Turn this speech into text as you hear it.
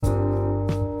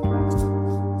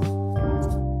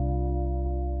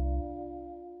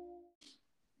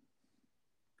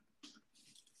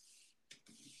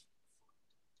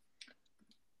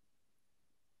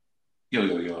Yo,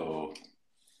 yo, yo.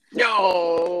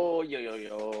 Yo, yo, yo,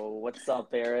 yo. What's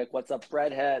up, Eric? What's up,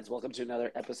 breadheads? Welcome to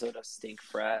another episode of Stink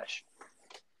Fresh.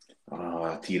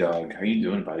 T-Dog, how you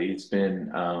doing, buddy? It's been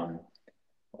a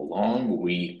long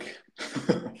week.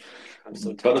 I'm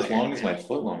so About as tired, long as man. my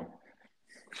foot long.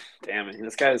 Damn it.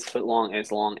 This guy's foot long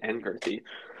is long and girthy.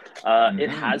 It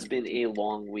has Mm-hmm. been a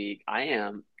long week. I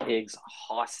am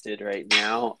exhausted right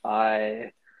now.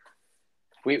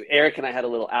 Eric and I had a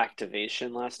little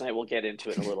activation last night. We'll get into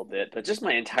it in a little bit, but just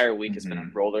my entire week has been a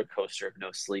Mm-hmm. roller coaster of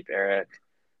no sleep, Eric.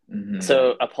 Mm-hmm.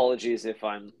 So apologies if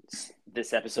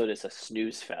this episode is a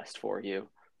snooze fest for you,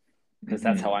 because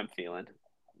that's how Mm-hmm. I'm feeling.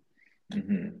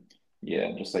 Mm-hmm.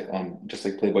 Yeah, just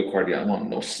like Playboy Cardi, I want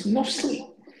no sleep.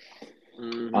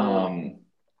 Hmm. Um,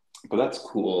 but that's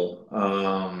cool.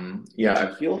 Yeah,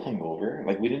 I feel hungover.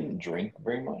 Like we didn't drink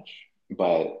very much,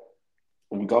 but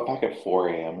we got back at 4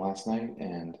 a.m. last night,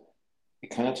 and it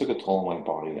kind of took a toll on my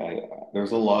body. There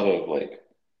was a lot of like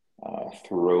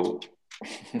throat,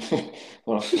 a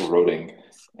lot of throating,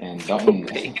 and not in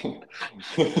Throating.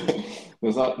 it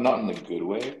was not in a good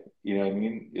way. You know what I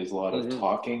mean? There's a lot of Hmm.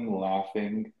 talking,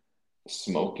 laughing,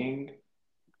 smoking,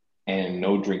 and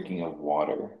no drinking of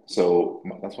water. So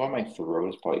that's why my throat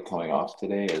is probably coming off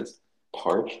today as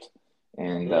parched.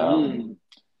 And Hmm.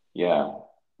 yeah,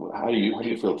 how do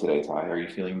you feel today, Ty? Are you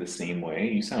feeling the same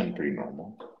way? You sound pretty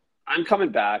normal. I'm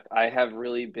coming back. I have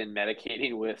really been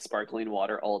medicating with sparkling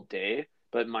water all day,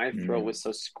 but my throat Mm-hmm. was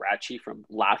so scratchy from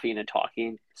laughing and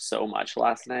talking so much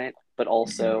last night, but Mm-hmm.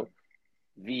 also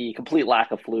the complete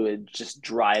lack of fluid just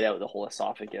dried out the whole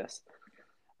esophagus.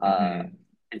 Uh, Mm-hmm.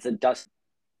 it's a dust,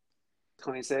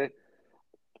 can I say?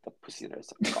 The pussy in her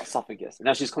esophagus. And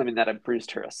now she's claiming that I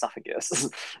bruised her esophagus.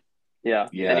 Yeah.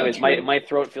 Yeah, Anyways, my true. my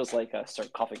throat feels like a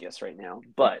sarcophagus right now,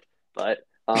 but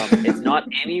it's not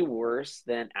any worse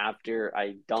than after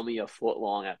I dummy a foot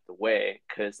long at the way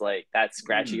because like that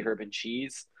scratchy Mm. herb and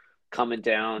cheese coming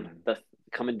down Mhm. the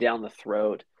coming down the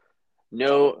throat.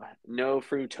 No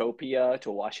Fruitopia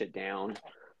to wash it down.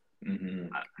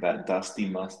 That dusty,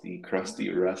 musty, crusty,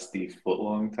 rusty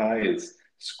footlong tie is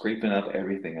scraping up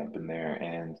everything up in there,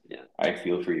 and Yeah. I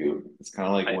feel for you. It's kind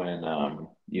of like I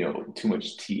when too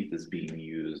much teeth is being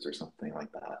used or something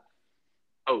like that.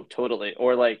 Oh, totally.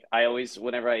 Or like I always,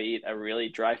 whenever I eat a really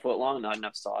dry foot long, not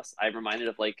enough sauce, I'm reminded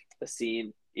of like the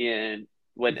scene in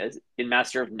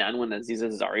Master of None when Aziz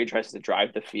Ansari tries to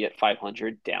drive the Fiat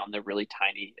 500 down the really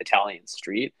tiny Italian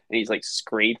street, and he's like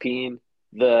scraping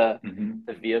the Hmm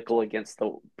the vehicle against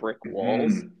the brick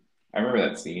walls. hmm I remember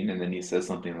that scene, and then he says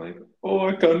something like, "Oh,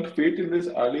 I can't fit in this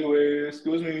alleyway.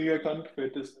 Excuse me, I can't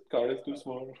fit. This car is too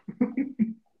small."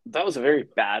 That was a very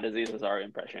bad Aziz Ansari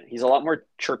impression. He's a lot more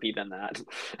chirpy than that.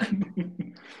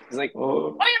 He's like,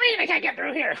 Oh, "What do you mean I can't get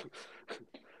through here?"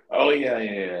 oh yeah,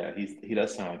 yeah, yeah. He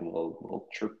does sound like a little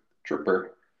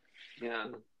chirper. Yeah.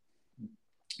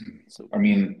 So, I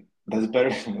mean, that's better.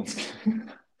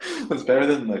 That's better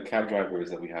than the cab drivers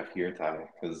that we have here, Ty,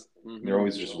 because they're hmm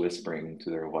always just whispering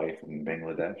to their wife in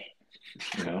Bangladesh.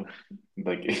 You know,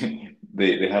 like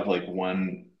they have like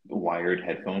one wired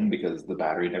headphone because the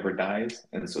battery never dies,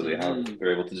 and so hmm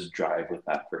they're able to just drive with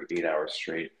that for 8 hours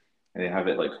straight, and they have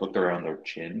it like hooked around their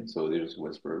chin, so they just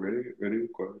whisper really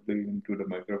quietly into the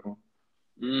microphone.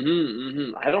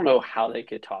 I don't know how they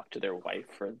could talk to their wife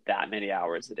for that many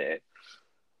hours a day.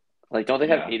 Like, don't they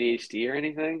have Yeah, ADHD or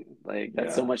anything? Like,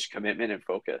 that's so yeah, much commitment and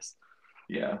focus.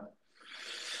 yeah.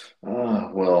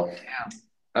 Well,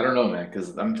 I don't know, man,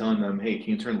 because I'm telling them, hey,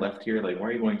 can you turn left here? Like, why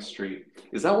are you going straight?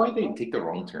 Is that why they take the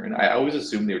wrong turn? I always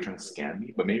assumed they were trying to scam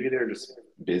me, but maybe they're just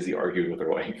busy arguing with their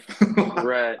wife.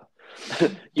 Right.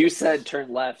 You said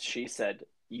turn left. She said,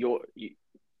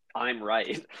 I'm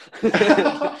right.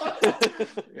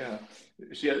 Yeah,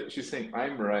 she's saying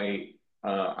I'm right.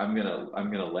 I'm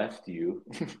gonna left you.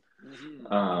 hmm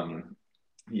Um,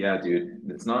 yeah, dude,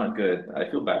 it's not good. I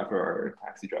feel bad for our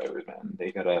taxi drivers, man.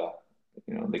 They gotta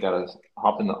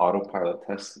hop in the autopilot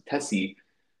Tessie,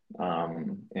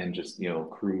 and just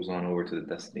cruise on over to the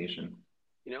destination.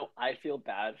 I feel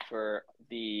bad for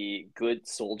the good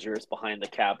soldiers behind the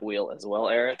cab wheel as well,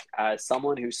 Eric. As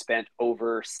someone who spent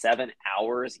over 7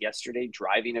 hours yesterday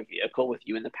driving a vehicle with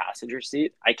you in the passenger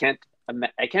seat, I can't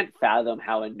fathom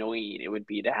how annoying it would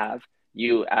be to have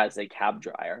you as a cab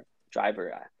driver.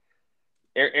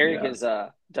 Eric Yeah. is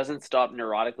doesn't stop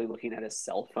neurotically looking at his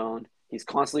cell phone. He's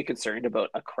constantly concerned about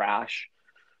a crash.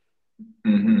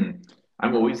 hmm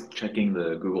I'm always checking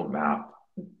the Google Map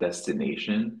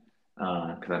destination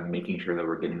because I'm making sure that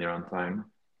we're getting there on time,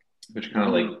 which kind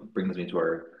of Mm-hmm. like brings me to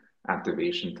our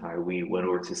activation, Ty. We went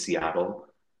over to Seattle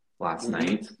last Mm-hmm.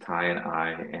 night, Ty and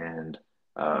I, and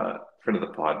friend of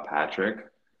the pod, Patrick.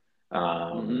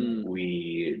 Mm-hmm.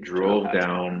 We Shout out drove Patrick.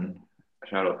 down,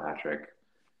 shout out Patrick,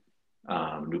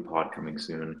 new pod coming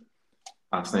soon.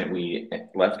 Last night we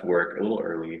left work a little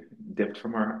early, dipped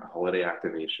from our holiday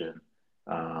activation,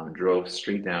 drove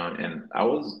straight down, and I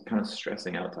was kind of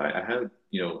stressing out. I had,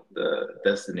 the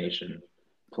destination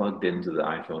plugged into the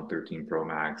iPhone 13 Pro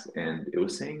Max, and it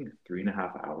was saying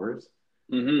 3.5 hours,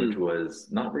 which Mm-hmm. was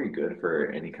not very good for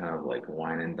any kind of like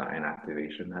wine and dine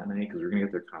activation that night because we were gonna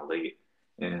get there kind of late,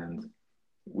 and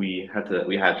we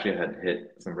actually had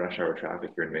hit some rush hour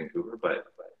traffic here in Vancouver, but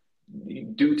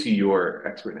due to your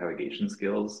expert navigation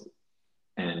skills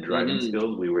and driving Mm-hmm.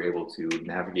 skills, we were able to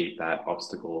navigate that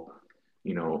obstacle,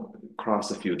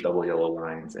 cross a few double yellow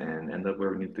lines and end up where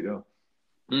we need to go.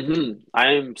 Mm-hmm.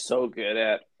 I am so good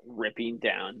at ripping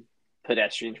down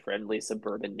pedestrian friendly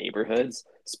suburban neighborhoods.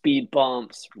 Speed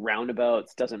bumps,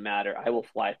 roundabouts, doesn't matter. I will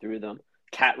fly through them.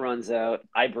 Cat runs out,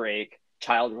 I brake.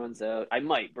 Child runs out, I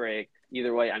might brake.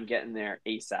 Either way, I'm getting there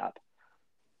ASAP.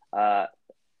 Uh,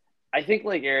 I think,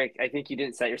 like Eric, I think you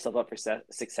didn't set yourself up for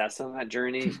success on that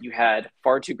journey. You had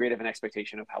far too great of an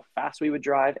expectation of how fast we would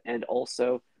drive, and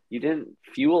also you didn't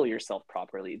fuel yourself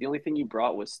properly. The only thing you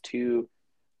brought was two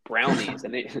brownies,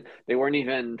 and they weren't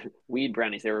even weed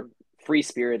brownies. They were free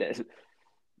spirited,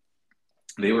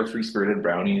 They were free spirited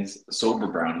brownies, sober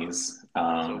brownies.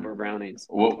 sober brownies.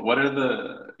 What are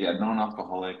the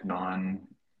non-alcoholic,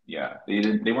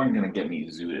 they weren't gonna get me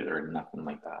zooted or nothing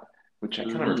like that, which I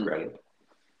kind of Mm-hmm. regretted.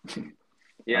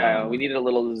 Yeah, we Um, needed a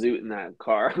little zoot in that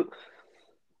car.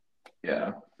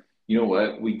 yeah. You know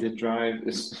what? We did drive.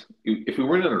 If we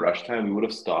weren't in a rush time, we would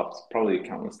have stopped probably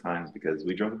countless times because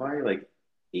we drove by like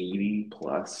 80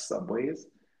 plus subways.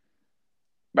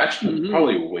 Actually, Mm-hmm.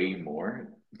 probably way more.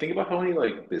 Think about how many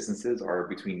like businesses are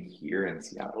between here and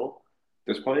Seattle.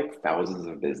 There's probably like thousands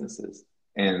of businesses,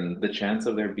 and the chance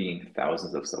of there being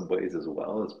thousands of subways as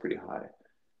well is pretty high.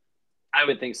 I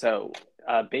would think so.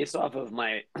 Based off of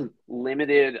my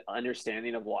limited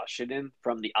understanding of Washington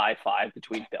from the I-5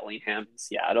 between Bellingham and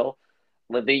Seattle,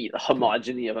 the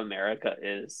homogeny of America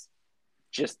is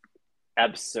just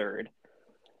absurd.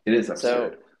 It is So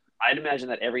absurd. I'd imagine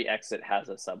that every exit has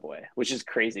a subway, which is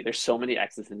crazy. There's so many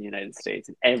exits in the United States,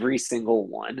 and every single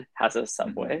one has a Hmm.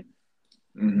 subway.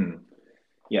 Hmm.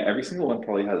 Yeah, every single one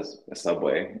probably has a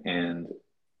subway, and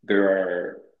there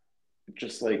are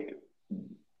just like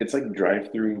it's like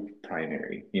drive-through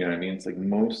primary. You know what I mean? It's like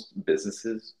most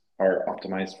businesses are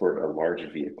optimized for a large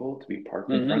vehicle to be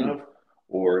parked in front Mm-hmm. of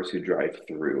or to drive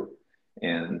through.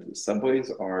 And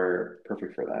subways are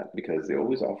perfect for that because they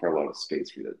always offer a lot of space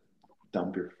for you to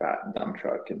dump your fat dump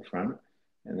truck in front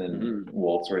and then Mm-hmm.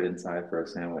 waltz right inside for a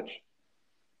sandwich.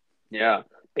 Yeah,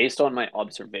 based on my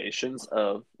observations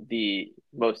of the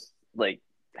most like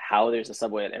how there's a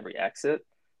subway at every exit,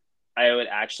 I would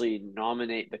actually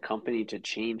nominate the company to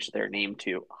change their name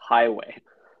to Highway.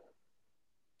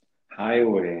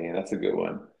 Highway, that's a good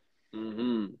one.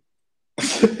 Mm-hmm.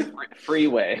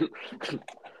 Freeway.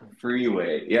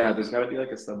 Freeway. Yeah, there's got to be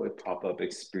like a Subway pop-up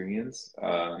experience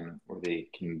where they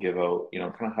can give out, kind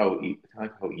of kind of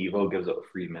like how Evo gives out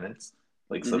free minutes,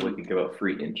 like Subway Mm-hmm. can give out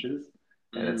free inches,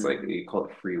 and it's Mm. like you call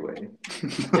it Freeway.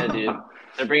 Yeah, dude.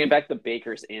 They're bringing back the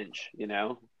baker's inch. Get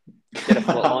a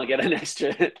foot long, get an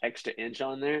extra inch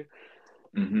on there.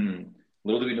 Hmm.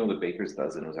 Little do we know the baker's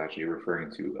dozen was actually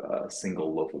referring to a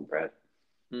single loaf of bread.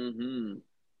 Mm-hmm.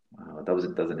 That was a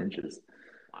dozen inches.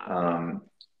 Wow. Um,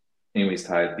 anyways,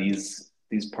 Ty, these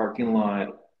parking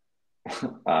lot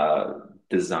uh,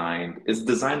 designed it's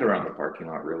designed around the parking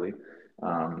lot really,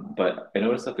 but I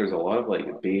noticed that there's a lot of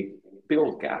like big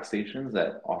old gas stations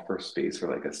that offer space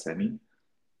for like a semi,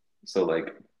 so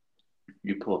like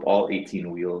you pull up all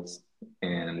 18 wheels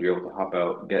and you're able to hop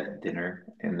out, get dinner,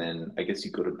 and then I guess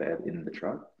you go to bed in the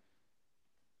truck.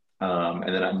 And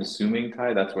then I'm assuming,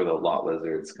 Ty, that's where the lot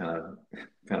lizards kind of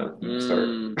start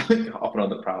Mm. hopping on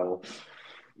the prowl. Do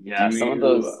Yeah, some of you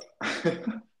those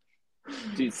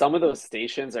dude, some of those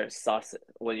stations are sus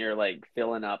when you're like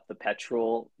filling up the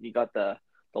petrol. You got the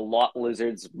lot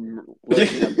lizards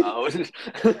lurking about.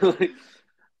 Like,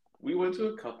 We went to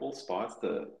a couple spots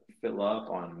to fill up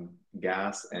on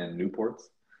gas and Newports,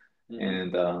 mhm.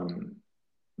 and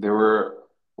there were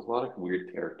a lot of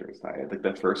weird characters. I had like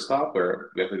the first stop where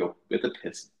we have to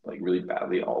piss like really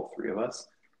badly, all three of us,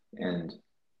 and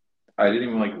I didn't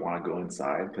even like want to go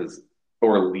inside because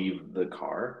or leave the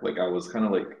car. Like I was kind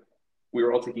of like we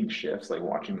were all taking shifts, like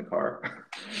watching the car.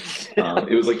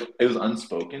 It was like it was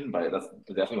unspoken, but that's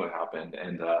definitely what happened,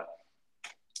 and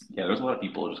yeah, there was a lot of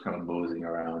people just kind of moseying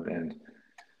around, and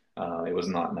it was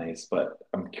not nice. But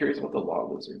I'm curious about the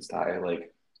law lizards, Ty.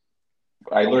 Like,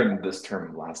 I learned this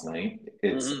term last night.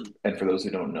 It's Hmm. and for those who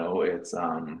don't know, it's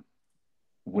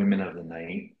women of the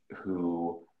night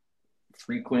who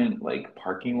frequent like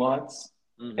parking lots,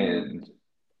 Hmm. and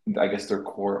I guess their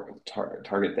core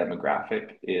target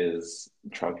demographic is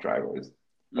truck drivers.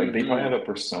 Like they probably Hmm. have a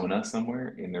persona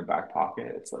somewhere in their back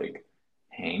pocket. It's like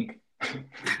Hank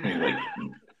who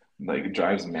like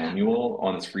drives manual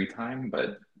on his free time,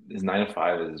 but his 9 to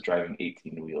 5 is driving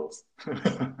 18 wheels.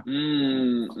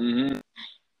 Mm-hmm.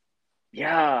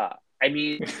 Yeah, I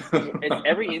mean, it's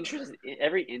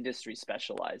every industry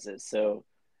specializes, so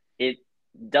it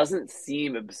doesn't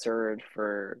seem absurd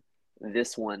for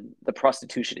this one, the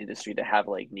prostitution industry, to have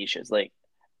like niches. Like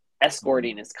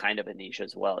escorting Mm-hmm. is kind of a niche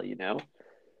as well, you know?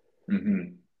 Mm-hmm. It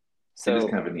is So,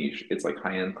 kind of a niche. It's like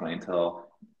high-end clientele.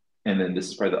 And then this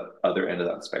is probably the other end of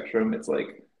that spectrum. It's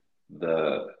like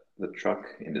the the truck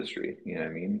industry. You know what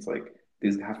I mean? It's like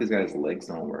these half these guys' legs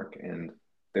don't work, and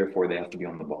therefore they have to be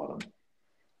on the bottom.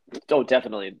 oh,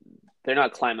 definitely, they're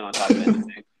not climbing on top of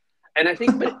anything. And I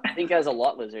think as a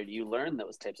lot lizard, you learn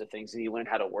those types of things, and you learn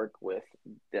how to work with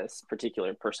this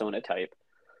particular persona type.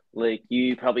 Like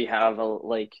you probably have a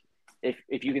like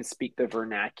if you can speak the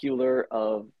vernacular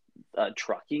of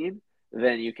trucking,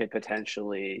 then you could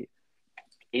potentially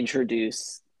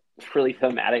introduce really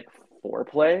thematic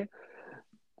foreplay.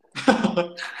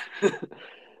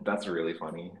 That's really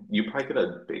funny. You probably get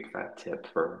a big fat tip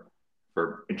for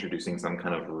introducing some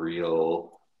kind of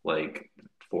real like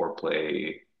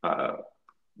foreplay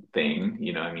thing.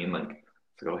 You know what I mean? Like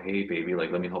to go, hey baby,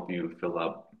 like let me help you fill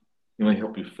up. Let me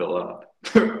help you fill up.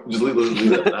 Just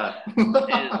leave it at Damn,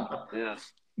 that. yeah.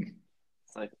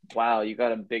 It's like, wow, you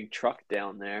got a big truck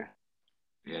down there.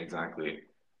 Yeah, exactly.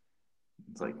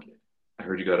 It's like I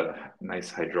heard you got a nice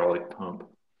hydraulic pump.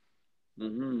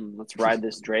 Let's ride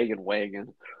this dragon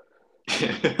wagon.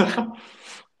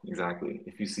 Exactly.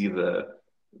 If you see the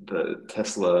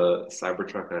Tesla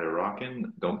Cybertruck that are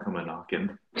rocking, don't come a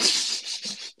knocking.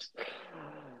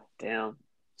 Damn.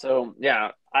 So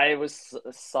yeah, I was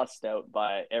sussed out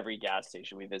by every gas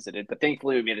station we visited, but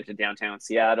thankfully we made it to downtown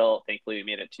Seattle. Thankfully we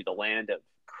made it to the land of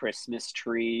Christmas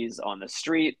trees on the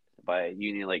street by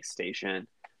Union Lake Station.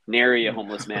 Nary a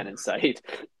homeless man in sight.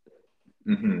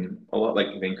 A lot like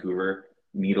Vancouver,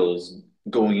 needles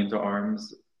going into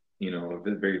arms,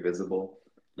 very visible.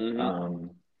 Hmm. Um,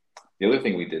 the other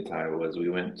thing we did, Ty, was we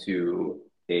went to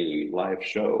a live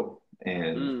show,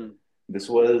 and Mm. this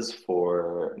was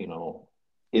for,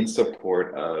 in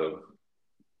support of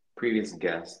previous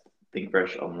guest, Think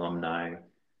Fresh alumni,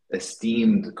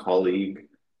 esteemed colleague,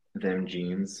 Them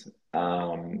Jeans.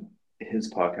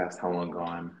 His podcast, How Long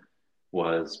Gone,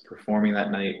 was performing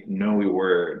that night. No, we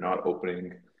were not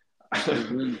opening.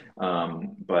 Hmm.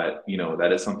 But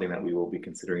that is something that we will be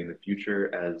considering in the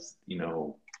future as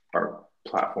our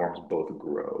platforms both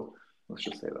grow. Let's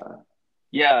just say that.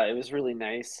 Yeah, it was really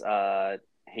nice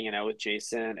hanging out with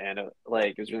Jason, and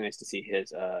like it was really nice to see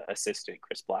his assistant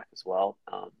Chris Black as well.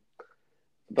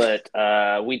 But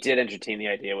we did entertain the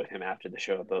idea with him after the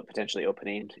show about potentially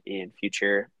opening in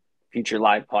future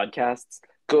live podcasts.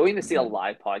 Going to see a Mhm.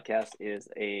 live podcast is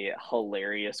a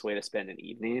hilarious way to spend an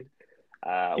evening.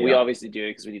 We Yeah. obviously do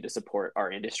it because we need to support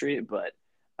our industry, but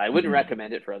I wouldn't Hmm.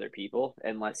 recommend it for other people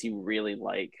unless you really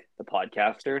like the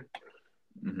podcaster.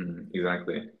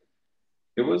 Exactly.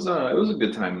 It was a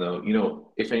good time though.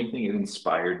 If anything, it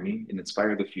inspired me. It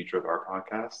inspired the future of our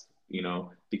podcast,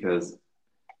 because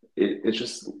it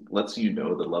just lets you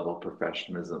know the level of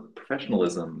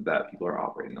professionalism that people are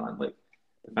operating on. Like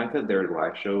the fact that their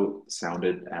live show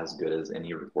sounded as good as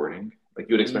any recording. Like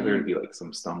you would expect there to Mm-hmm. be like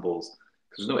some stumbles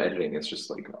because there's no editing. It's just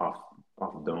like off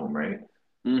dome, right?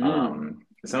 Mm-hmm.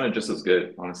 It sounded just as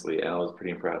good, honestly, and I was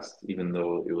pretty impressed, even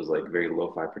though it was like very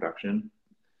lo-fi production.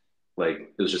 Like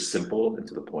it was just simple and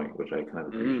to the point, which I kind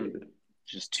of Mm-hmm. appreciated.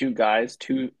 Just two guys,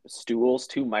 two stools,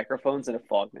 two microphones, and a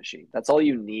fog machine. That's all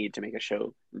you need to make a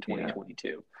show in Yeah.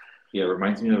 2022. Yeah, it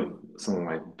reminds me of some of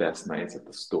my best nights at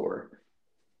the store,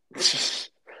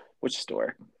 Which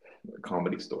store? the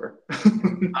comedy store.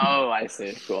 Oh, I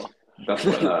see. Cool. That's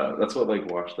what like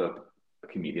washed up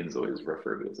comedians always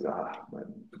refer to as my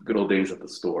good old days at the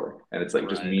store. And it's like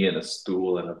just Right. me and a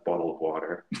stool and a bottle of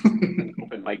water.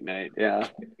 Open mic night. Yeah.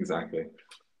 Exactly.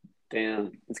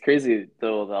 Damn. It's crazy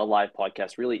though. The live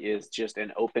podcast really is just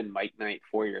an open mic night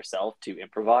for yourself to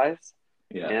improvise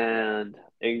Yeah. and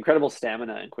incredible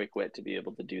stamina and quick wit to be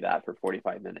able to do that for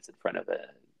 45 minutes in front of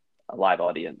a live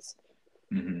audience.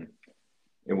 Hmm.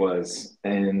 It was.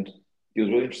 And it was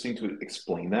really interesting to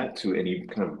explain that to any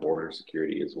kind of border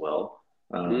security as well.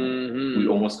 We Hmm.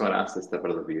 almost got asked to step out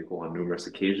of the vehicle on numerous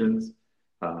occasions.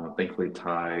 Thankfully,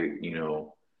 Ty,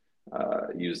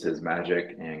 used his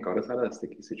magic and got us out of a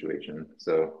sticky situation.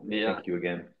 So Yeah. thank you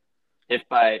again. If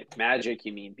by magic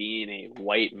you mean being a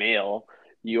white male,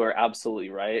 you are absolutely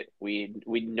right. We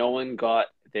no one got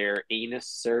their anus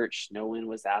searched. No one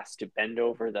was asked to bend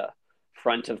over the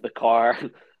front of the car.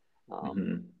 Um,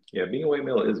 Hmm. Yeah, being a white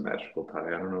male is magical, Ty. I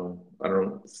don't know. I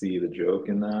don't see the joke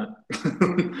in that.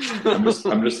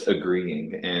 I'm just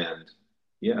agreeing, and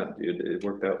yeah, dude, it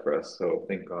worked out for us. So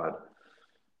thank God.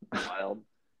 wild.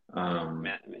 Um,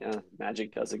 Yeah,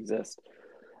 magic does exist.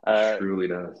 Uh, truly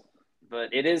does.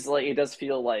 but it is like it does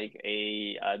feel like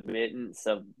a admittance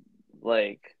of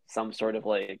like some sort of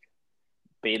like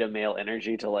beta male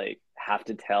energy to like have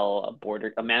to tell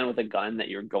a man with a gun that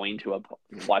you're going to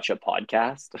watch a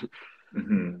podcast.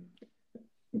 Hmm.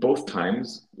 Both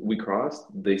times we crossed,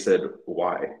 they said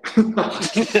why,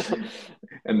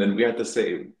 and then we had to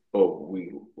say, "Oh,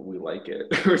 we like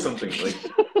it" or something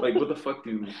like what the fuck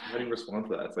do how do you respond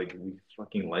to that? It's like we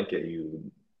fucking like it,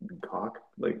 you cock.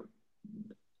 Like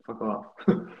fuck off.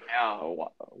 Yeah,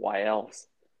 why else?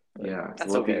 But Yeah, I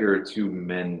that's love to okay. hear two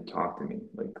men talk to me,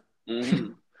 like,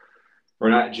 Hmm. or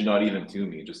not even to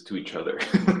me, just to each other.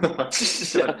 Yeah,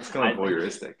 It's kind of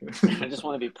voyeuristic. I just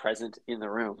want to be present in the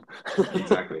room.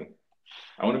 Exactly.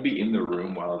 I want to be in the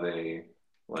room while they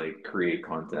like create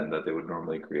content that they would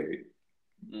normally create.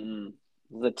 Mm.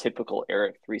 The typical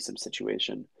Eric threesome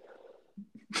situation.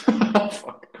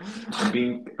 Fuck. I'm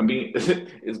being,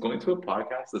 is going to a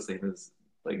podcast the same as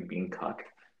like being cucked?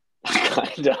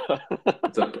 Kind of.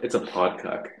 It's a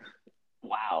podcuck.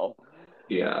 Wow.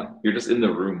 Yeah. You're just in the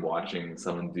room watching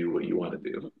someone do what you want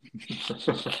to do.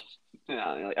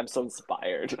 Yeah, like, I'm so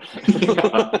inspired.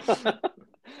 Yeah.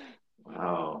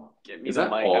 Wow. Get me Is the that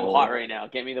mic. I'm hot all? right now.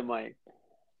 Get me the mic.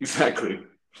 Exactly.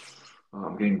 Oh,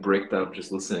 I'm getting bricked up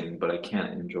just listening, but I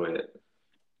can't enjoy it.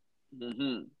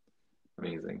 Hmm.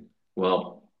 Amazing.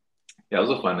 Well, yeah, it was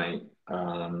a fun night.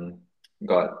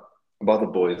 Got bought the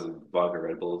boys vodka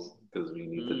Red Bulls because we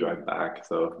need to Mm. drive back.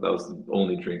 So that was the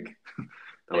only drink that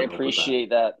I would help with that. appreciate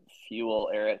that fuel,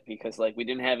 Eric, because like we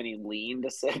didn't have any lean to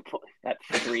sip at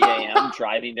 3 a.m.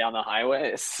 driving down the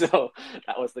highway, so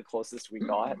that was the closest we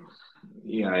got.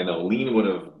 Yeah, I know. Lean would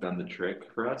have done the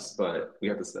trick for us, but we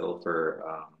had to settle for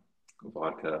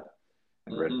vodka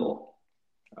and Red Hmm. Bull.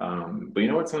 But you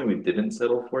know what's something we didn't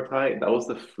settle for, Ty? That was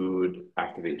the food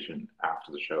activation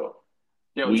after the show.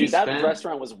 Yo, We dude, that spent,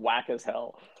 restaurant was whack as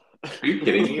hell. are you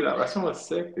kidding me? That restaurant was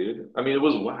sick, dude. I mean, it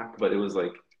was whack, but it was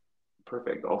like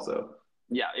perfect also.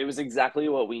 Yeah, it was exactly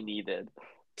what we needed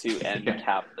to end Yeah.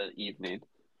 cap the evening.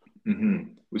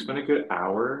 We spent a good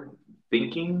hour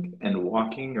thinking and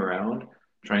walking around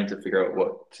trying to figure out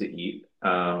what to eat.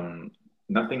 Turns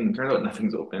out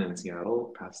nothing's open in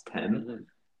Seattle past 10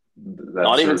 Hmm. that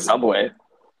Not even serves, Subway.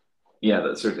 yeah,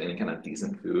 that serves any kind of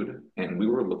decent food. And we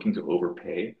were looking to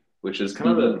overpay, which is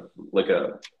kind of Hmm. like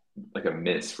a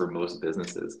miss for most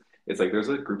businesses. It's like there's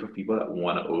a group of people that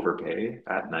want to overpay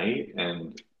at night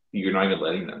and you're not even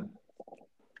letting them.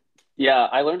 Yeah,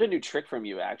 I learned a new trick from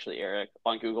you actually, Eric,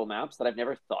 on Google Maps that I've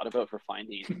never thought about for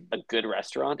finding a good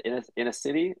restaurant in a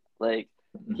city. Like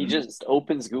he Hmm. just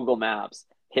opens Google Maps,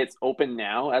 hits open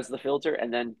now as the filter,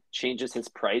 and then changes his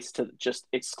price to just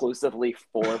exclusively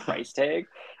for price tag.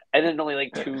 And then only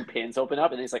like two pins open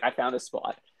up, and he's like, I found a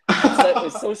spot.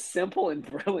 It's so simple and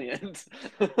brilliant.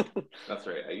 That's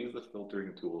right. I use the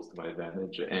filtering tools to my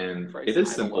advantage, and it Prices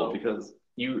is simple below. because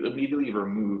you immediately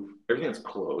remove everything that's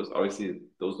closed. Obviously,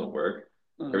 those don't work.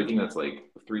 Mm, Everything that's like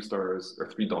 3 stars or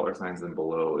 $3 and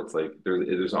below, it's like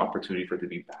there's an opportunity for it to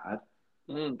be bad.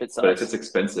 bit But if sus. it's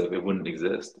expensive, it wouldn't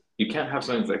exist. You can't have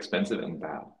something that's expensive and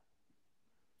bad.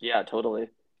 Yeah, totally.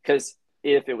 Because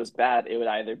if it was bad, it would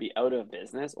either be out of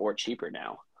business or cheaper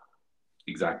now.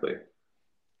 Exactly.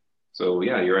 So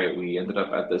yeah, you're right. We ended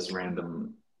up at this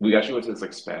random. We actually went to this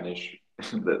like Spanish.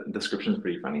 The description is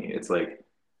pretty funny. It's like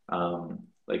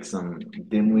some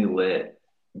dimly lit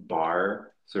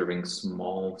bar serving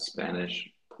small Spanish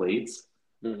plates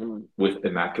Hmm. with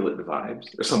immaculate vibes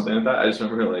or something like that. I just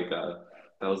remember like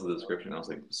that was the description. I was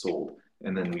like sold.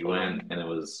 And then we Totally. went and it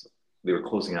was they were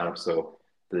closing out. So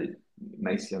the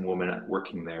nice young woman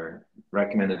working there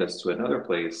recommended us to another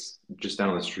place just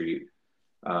down the street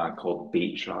called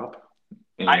Bait Shop.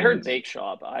 I heard And Bake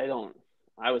Shop. I don't.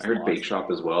 I I was heard Bake lost. Shop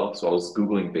as well. So I was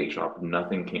Googling Bake Shop.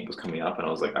 Nothing was coming up. And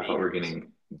I was like, I thought we were Bakers.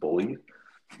 getting bullied.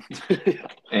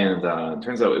 And it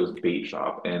turns out it was Bait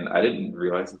Shop. And I didn't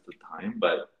realize at the time,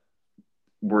 but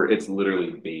it's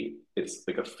literally bait. It's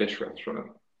like a fish restaurant.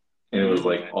 And it was Mm.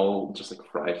 like all just like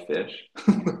fried fish.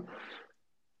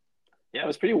 Yeah, it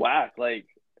was pretty whack. Like,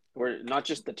 we're not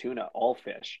just the tuna, all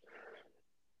fish.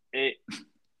 It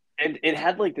And it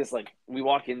had like this like we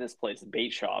walk in this place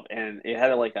bait shop and it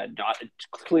had like a not it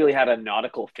clearly had a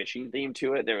nautical fishing theme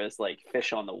to it. There was like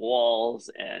fish on the walls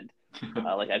and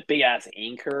like a big ass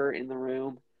anchor in the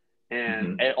room, Hmm.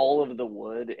 and all of the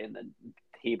wood and the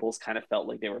tables kind of felt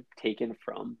like they were taken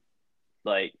from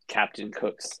like Captain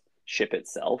Cook's ship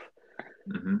itself.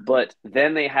 Hmm. But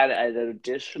then they had an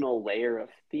additional layer of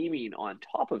theming on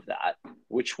top of that,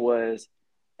 which was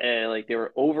like they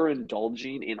were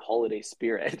overindulging in holiday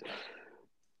spirit.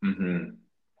 Hmm.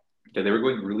 Yeah, they were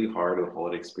going really hard on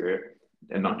holiday spirit,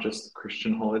 and not just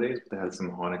Christian holidays, but they had some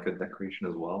Hanukkah decoration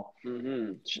as well.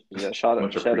 Mm-hmm. Yeah, shout out,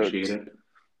 Much shout out. appreciated.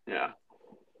 Yeah.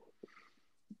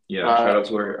 Yeah, Uh, shout out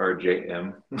to our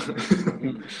JM,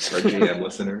 mhm. our JM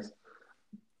listeners.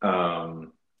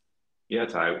 Um, yeah,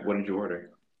 Ty, what did you order?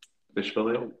 Fish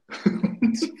fillet?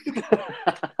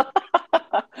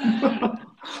 Oh,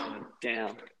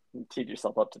 damn. Keep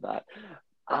yourself up to that.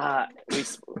 Uh,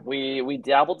 we we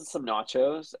dabbled in some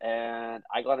nachos, and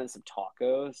I got in some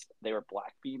tacos. They were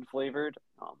black bean flavored.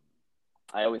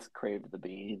 I always craved the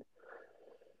bean.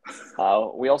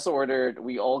 We also ordered.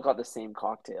 We all got the same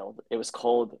cocktail. It was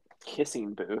called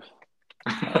Kissing Booth,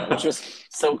 which was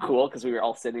so cool because we were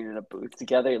all sitting in a booth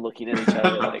together, looking at each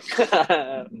other like,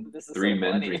 "This is Three so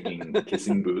men funny." drinking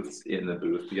kissing booths in the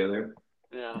booth together.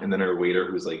 Yeah. And then our waiter,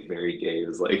 who's like very gay,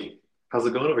 was like, "How's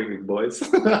it going over here, boys?"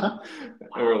 And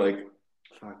we're Wow. like,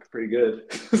 "Fuck, pretty good."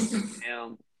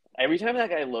 Damn. Every time that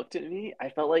guy looked at me, I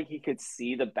felt like he could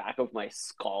see the back of my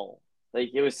skull.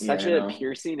 Like it was Yeah, such I a know.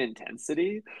 piercing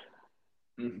intensity.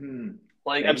 Hmm.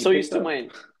 Like And I'm he so used picked to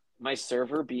up. my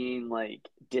server being like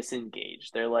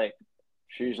disengaged. They're like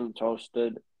seasoned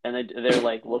toasted, and they're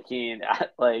like looking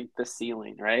at like the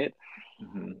ceiling, right?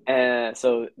 Hmm. And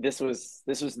so this was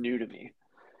new to me.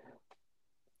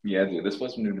 Yeah, dude, this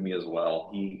was new to me as well.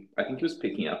 I think he was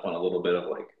picking up on a little bit of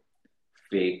like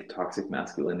fake toxic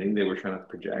masculinity they were trying to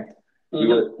project. We Mm-hmm.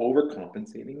 were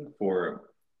overcompensating for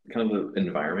kind of the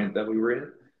environment that we were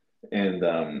in,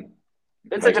 and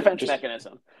It's a like defense just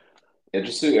mechanism. yeah,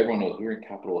 just so everyone knows, we're in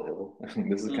Capitol Hill.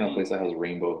 This is the kind of Mm-hmm. place that has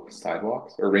rainbow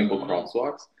sidewalks or rainbow Mm-hmm.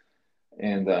 crosswalks,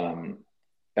 and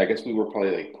I guess we were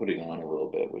probably like putting on a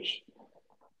little bit,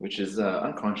 which is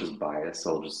unconscious bias.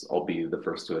 I'll be the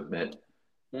first to admit.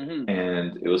 Mm-hmm.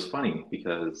 And it was funny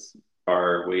because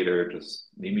our waiter just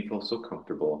made me feel so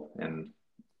comfortable and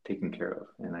taken care of,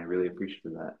 and I really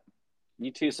appreciated that.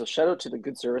 Me too. So shout out to the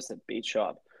good service at Bait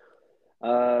Shop.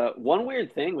 One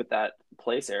weird thing with that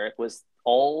place, Eric, was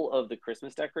all of the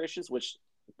Christmas decorations, which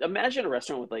imagine a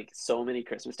restaurant with like so many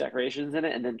Christmas decorations in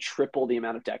it and then triple the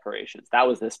amount of decorations. That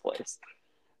was this place.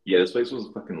 Yeah, this place was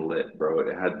fucking lit, bro.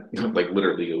 It had like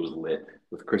literally it was lit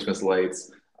with Christmas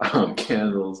lights,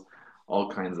 candles, all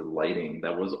kinds of lighting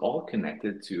that was all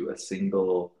connected to a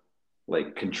single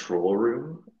like control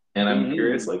room. And I'm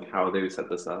curious Mm-hmm. like how they set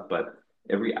this up, but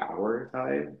every hour,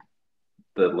 Ty,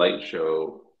 the light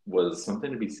show was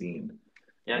something to be seen.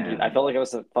 Yeah, dude. I And felt like I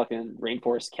was a fucking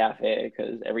rainforest cafe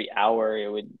because every hour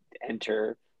it would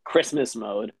enter Christmas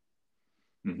mode.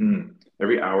 mhm,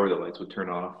 every hour the lights would turn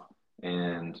off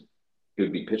and it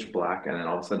would be pitch black, and then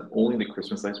all of a sudden only the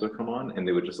Christmas lights would come on, and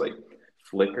they would just like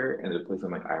flicker, and they'd play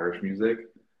some like Irish music,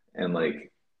 and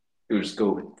like it would just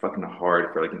go fucking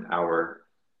hard for like an hour,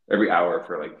 every hour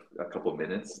for like a couple of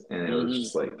minutes, and it was Mm-hmm.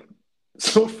 just like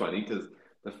so funny because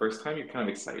the first time you're kind of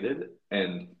excited,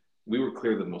 and we were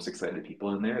clearly the most excited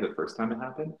people in there the first time it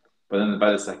happened, but then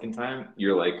by the second time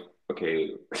you're like,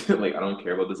 okay, like I don't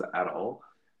care about this at all.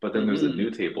 But then there's a Mm-hmm.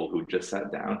 new table who just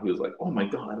sat down who was like, oh my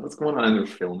God, what's going on? And they're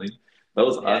filming. That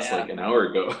was Yeah, us yeah. like an hour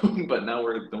ago, but now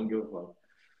we're don't give a fuck.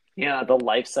 Yeah, the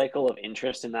life cycle of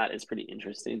interest in that is pretty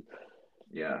interesting.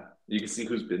 Yeah, you can see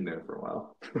who's been there for a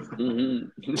while.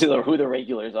 Mm-hmm. Who the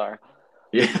regulars are.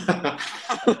 Yeah.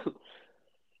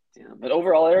 Yeah, but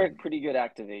overall, Eric, pretty good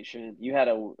activation. You had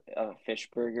a fish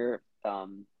burger.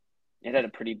 It had a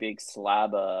pretty big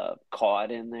slab of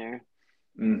cod in there.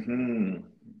 Hmm.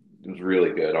 It was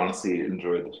really good. Honestly,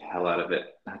 enjoyed the hell out of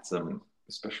it. Had some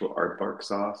special aardvark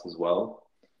sauce as well.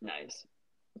 Nice.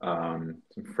 Some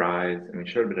fries, and we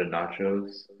shared a bit of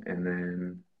nachos, and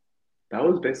then that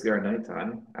was basically our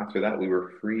nighttime. After that, we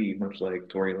were free, much like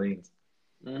Tory Lanez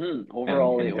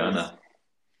Overall, it and was, Ghana.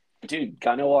 dude,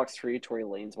 Gunna walks free, Tory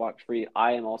Lane's walked free.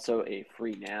 I am also a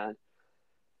free man.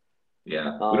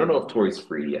 Yeah, we don't know Um, if Tory's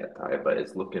free yet, Ty, but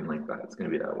it's looking like that. It's gonna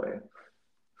be that way.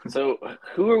 so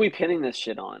who are we pinning this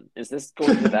shit on? Is this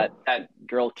going to that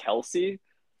girl Kelsey?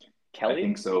 I Kelly?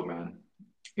 think so, man.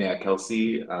 Yeah,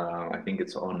 Kelsey. I think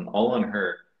it's on all on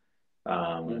her.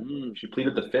 Mm-hmm. She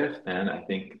pleaded the fifth, man. I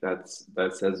think that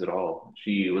says it all.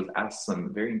 She was asked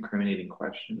some very incriminating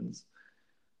questions,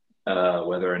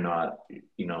 whether or not,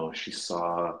 she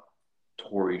saw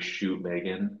Tori shoot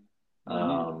Megan,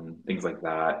 Hmm. things like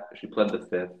that. She pled the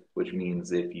fifth, which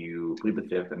means if you plead the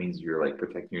fifth, that means you're like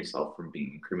protecting yourself from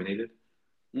being incriminated.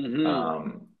 Hmm.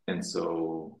 And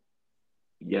so,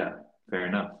 yeah, fair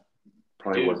enough.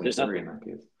 Probably Dude, wasn't there's not Tori in that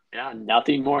case. yeah,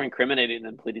 nothing more incriminating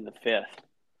than pleading the fifth.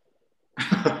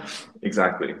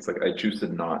 Exactly. It's like I choose to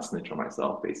not snitch on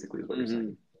myself, basically, is what you're Hmm.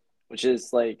 saying. Which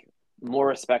is like more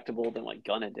respectable than what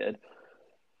Gunna did.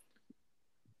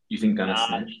 You think Gunna Uh,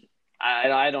 snitched?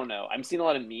 I don't know. I'm seeing a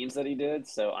lot of memes that he did,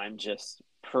 so I'm just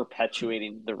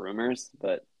perpetuating the rumors.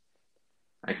 But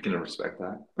I can respect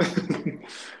that.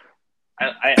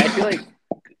 I feel like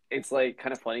it's like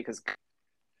kind of funny because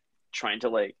trying to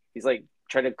like he's like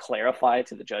trying to clarify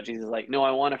to the judges. He's like, no,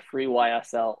 I want a free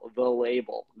YSL, the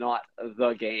label, not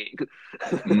the gang.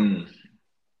 Mm,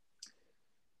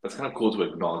 that's kind of cool to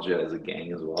acknowledge it as a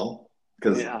gang as well,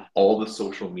 because Yeah. all the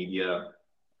social media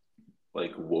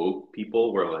like woke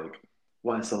people were like,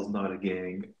 YSL's not a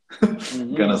gang.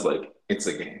 Hmm. Gunna's like, it's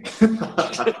a gang.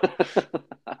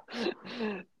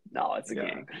 No, it's a Yeah,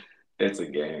 gang. it's a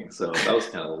gang. So that was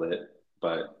kind of lit.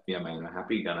 But yeah, man, I'm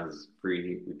happy Gunna's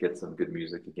free. We get some good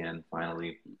music again,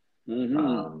 finally. Hmm.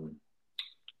 Um,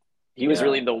 He was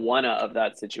really yeah, the one of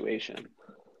that situation.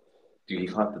 dude, he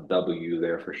caught the W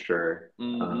there for sure.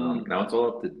 Hmm. Now it's all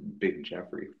up to Big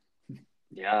Jeffrey.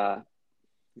 Yeah,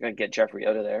 gotta get Jeffrey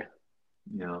out of there.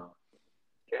 You know.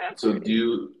 So do Jeffrey.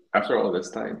 you, after all this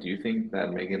time, do you think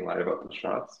that Megan lied about the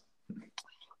shots?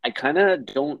 I kind of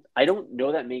don't. I don't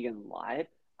know that Megan lied.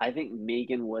 I think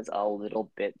Megan was a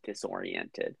little bit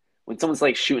disoriented. When someone's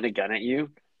like shooting a gun at you,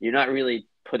 you're not really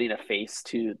putting a face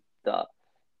to the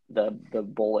the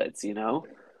bullets.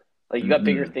 Like you got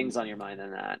bigger Hmm. things on your mind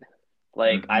than that.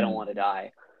 Like I don't Hmm. want to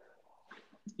die.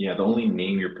 Yeah, the only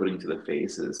name you're putting to the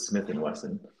face is Smith and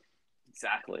Wesson.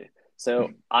 Exactly. So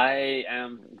I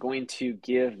am going to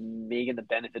give Megan the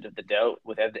benefit of the doubt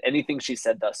with anything she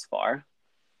said thus far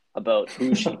about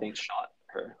who she thinks shot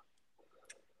her.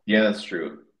 Yeah, that's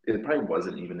true. It probably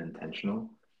wasn't even intentional.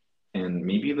 And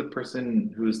maybe the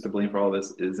person who's to blame for all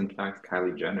this is, in fact,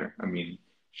 Kylie Jenner. I mean,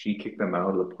 she kicked them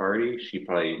out of the party. She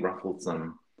probably ruffled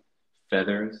some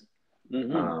feathers,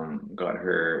 Hmm. got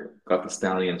the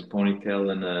stallion's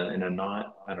ponytail in a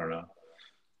knot. I don't know.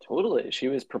 Totally. She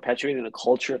was perpetuating a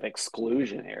culture of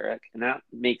exclusion, Eric, and that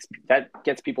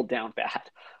gets people down bad.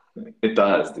 It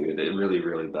does, dude. It really,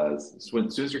 really does. So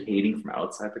as soon as you're hating from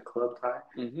outside the club, Ty,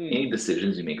 Hmm. any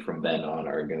decisions you make from then on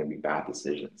are going to be bad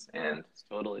decisions. And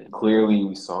Totally. clearly,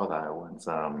 we saw that once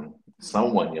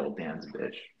someone yelled "Dan's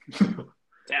bitch,"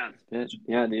 Damn, bitch.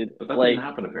 Yeah, dude. but that didn't Like,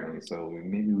 happen apparently. So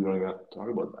maybe we don't even have to talk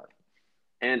about that.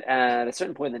 and at a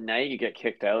certain point in the night, you get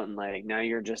kicked out, and like now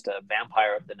you're just a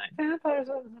vampire of the night. Vampires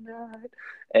of the night.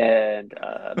 And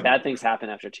bad things happen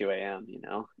after 2 a.m., you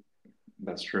know?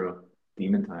 That's true.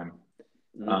 Demon time.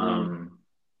 Hmm. Um,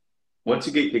 Once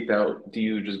you get kicked out, do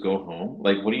you just go home?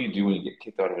 Like, what do you do when you get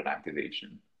kicked out of an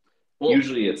activation? Well,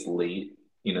 Usually it's late.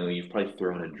 You've probably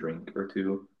thrown a drink or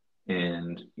two,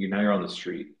 and you're on the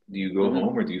street. Do you go mhm.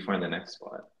 home or do you find the next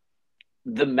spot?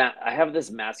 I have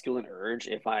this masculine urge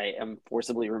if I am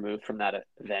forcibly removed from that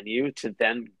venue to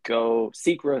then go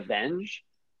seek revenge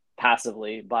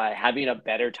passively by having a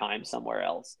better time somewhere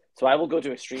else. So I will go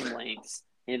to extreme lengths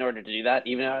in order to do that,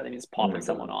 even if it's Oh my popping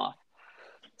someone God. off.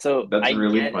 So That's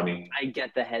really funny. I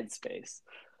get the headspace.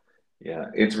 Yeah,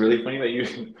 it's really funny that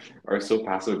you are so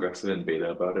passive aggressive and beta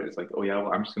about it. It's like, oh yeah,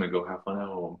 well, I'm just gonna go have fun at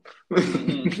home.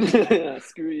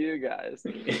 Screw you guys.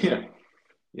 Yeah,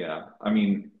 yeah. I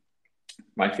mean,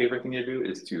 my favorite thing to do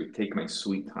is to take my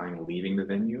sweet time leaving the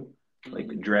venue, like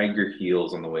Mhm. drag your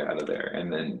heels on the way out of there,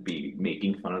 and then be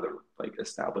making fun of the like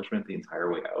establishment the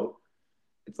entire way out.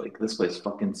 It's like this place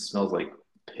fucking smells like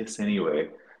piss anyway.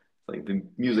 It's like the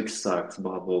music sucks,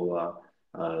 blah blah blah.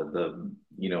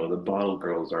 The bottle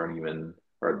girls aren't even,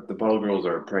 or the bottle girls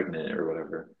are pregnant or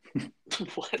whatever.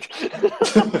 What?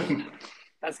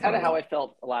 That's kind of how uh, I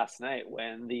felt last night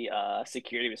when the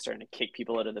security was starting to kick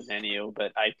people out of the venue,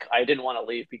 but I didn't want to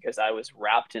leave because I was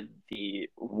wrapped in the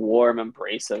warm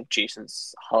embrace of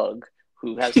Jason's hug,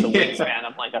 who has the yeah, wingspan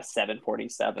of like a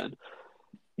 747.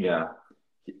 yeah.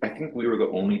 I think we were the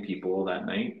only people that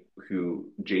night who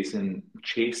Jason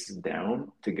chased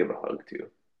down to give a hug to,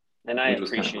 And I which was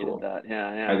kind of appreciated cool. that. Yeah,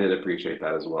 I yeah. did appreciate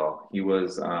that as well. He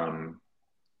was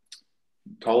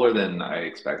taller than I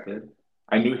expected.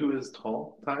 I knew he was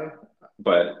tall, Ty,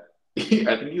 but I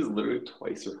think he's literally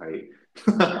twice your height.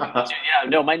 Yeah,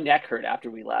 no, my neck hurt after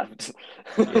we left.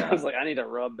 I Yeah, was like, I need to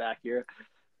rub back here.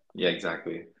 yeah,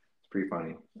 exactly. It's pretty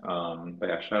funny. But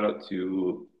yeah, shout out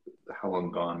to How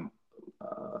Long Gone.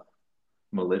 Uh,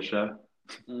 Militia,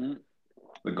 Mhm.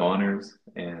 the Goners,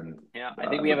 and Yeah, I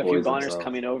think we the have a few boys goners themselves.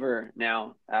 coming over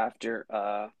now after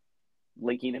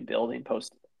linking a building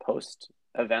post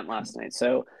event last night.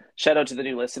 So shout out to the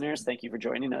new listeners. Thank you for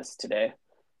joining us today.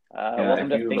 Yeah,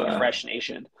 Welcome if to you Think Fresh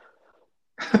Nation.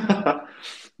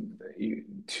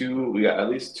 we got at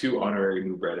least two honorary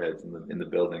new breadheads in the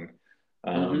building.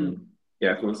 Hmm.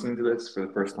 Yeah, if you're listening to this for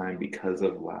the first time because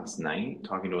of last night,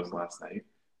 talking to us last night,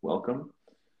 welcome.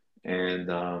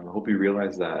 And I hope you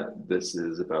realize that this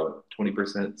is about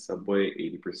 20% Subway,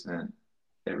 80%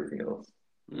 everything else.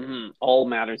 All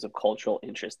matters of cultural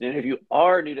interest. And if you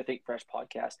are new to Think Fresh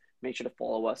podcast, make sure to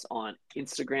follow us on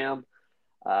Instagram.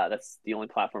 That's the only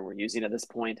platform we're using at this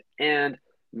point. And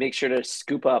make sure to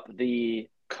scoop up the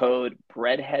code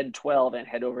breadhead12 and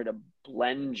head over to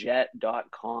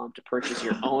blendjet.com to purchase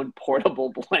your own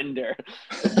portable blender,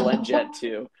 the BlendJet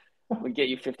 2. We'll get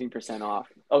you 15% off.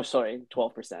 Oh, sorry,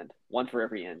 12%. One for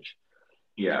every inch.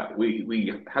 Yeah,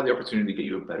 we had the opportunity to get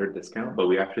you a better discount, but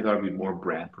we actually thought it'd be more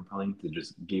brand propelling to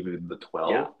just give you the Yeah,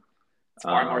 12. it's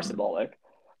far more Um, symbolic.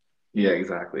 yeah,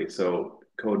 exactly. So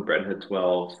code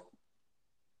breadhead12,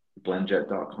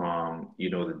 blendjet.com, you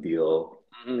know the deal.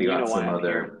 They You know got why some I'm here.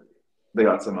 other they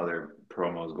got some other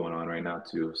promos going on right now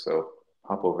too. So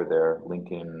hop over there,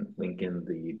 link in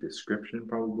the description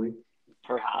probably.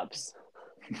 Perhaps.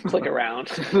 Click around.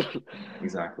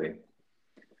 Exactly.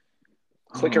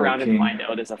 Click Oh, around and King. find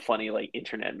out is a funny like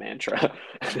internet mantra.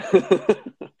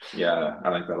 Yeah, I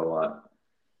like that a lot.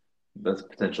 That's a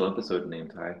potential episode name,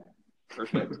 Ty.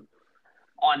 Perfect.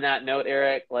 On that note,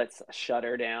 Eric, let's shut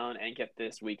her down and get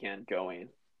this weekend going.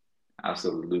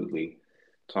 Absolutely.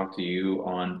 Talk to you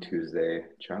on Tuesday.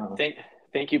 Ciao. Thank,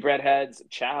 thank you, breadheads.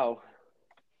 Ciao.